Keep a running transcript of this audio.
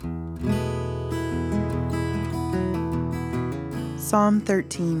Psalm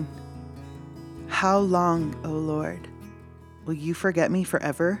 13. How long, O Lord, will you forget me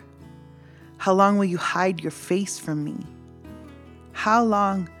forever? How long will you hide your face from me? How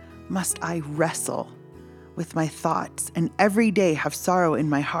long must I wrestle with my thoughts and every day have sorrow in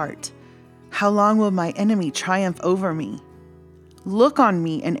my heart? How long will my enemy triumph over me? Look on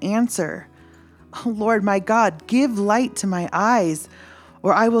me and answer. O Lord, my God, give light to my eyes,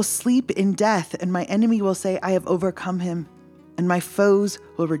 or I will sleep in death, and my enemy will say, I have overcome him, and my foes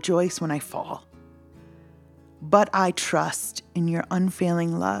will rejoice when I fall. But I trust in your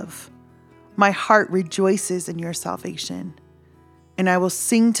unfailing love. My heart rejoices in your salvation, and I will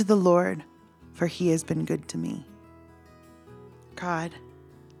sing to the Lord, for he has been good to me. God,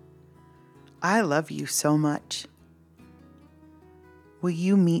 I love you so much. Will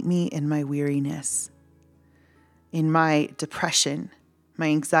you meet me in my weariness, in my depression, my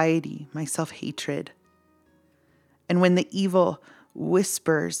anxiety, my self-hatred? And when the evil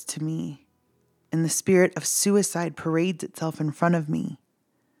whispers to me and the spirit of suicide parades itself in front of me,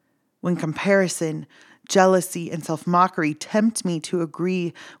 when comparison, jealousy, and self-mockery tempt me to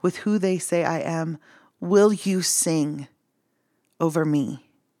agree with who they say I am, will you sing over me?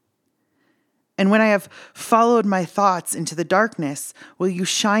 And when I have followed my thoughts into the darkness, will you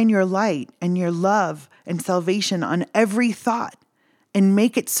shine your light and your love and salvation on every thought and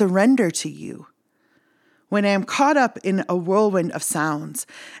make it surrender to you? When I am caught up in a whirlwind of sounds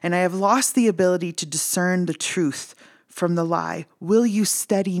and I have lost the ability to discern the truth from the lie, will you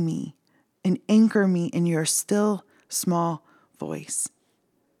steady me and anchor me in your still, small voice?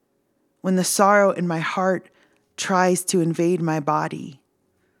 When the sorrow in my heart tries to invade my body,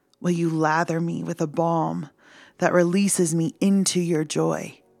 will you lather me with a balm that releases me into your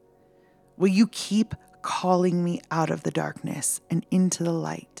joy? Will you keep calling me out of the darkness and into the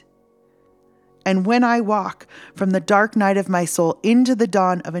light? And when I walk from the dark night of my soul into the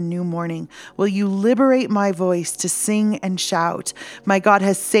dawn of a new morning, will you liberate my voice to sing and shout, my God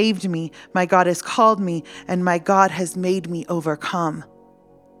has saved me, my God has called me, and my God has made me overcome?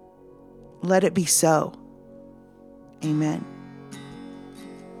 Let it be so. Amen.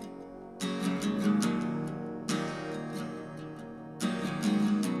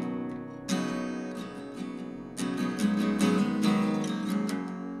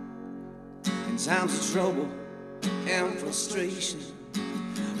 Times of trouble and frustration,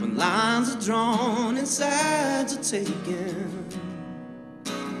 when lines are drawn and sides are taken,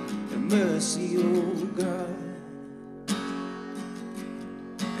 have mercy, oh God.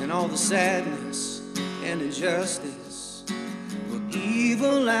 And all the sadness and injustice, where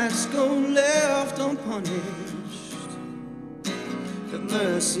evil acts go left unpunished, have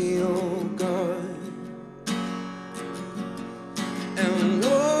mercy, oh God. And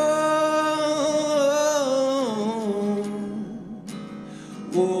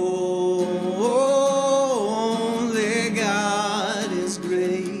only God is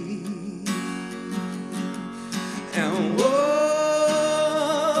great, and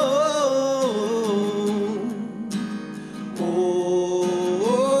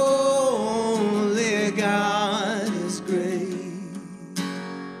only God is great.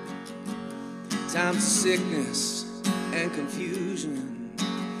 Times of sickness and confusion,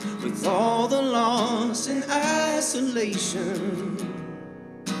 with all the loss and isolation,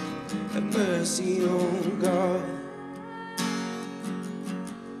 have mercy, oh God.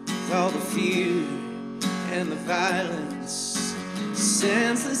 With all the fear and the violence,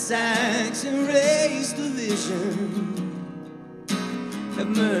 senseless acts and race division, have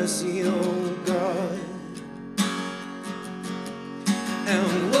mercy, oh God.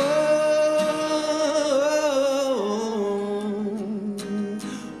 And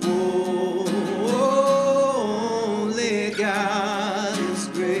only God is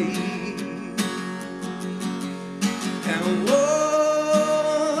great. And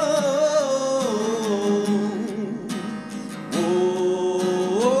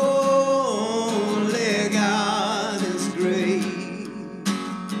only God is great.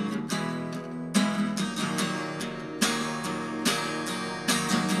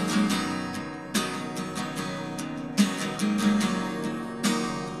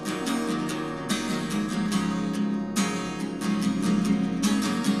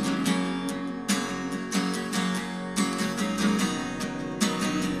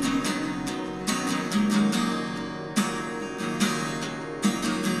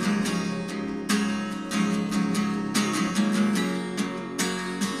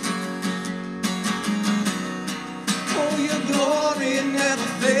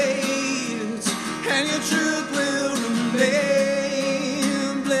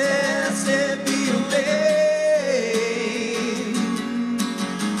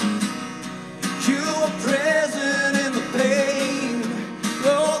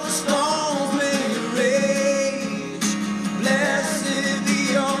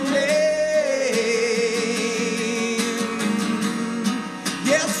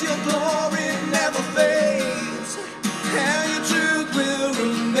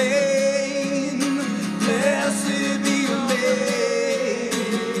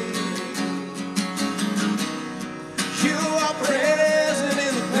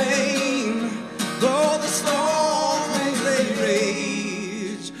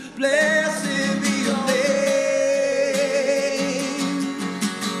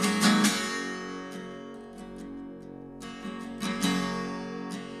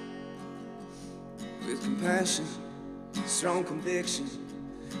 compassion, strong conviction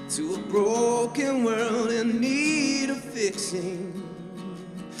to a broken world in need of fixing.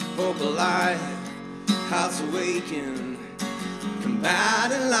 Hope alive, hearts awaken,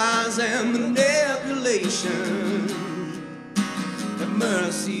 combating lies and manipulation. Have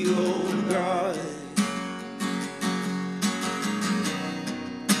mercy, oh God.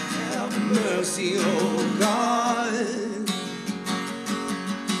 Have mercy, oh God.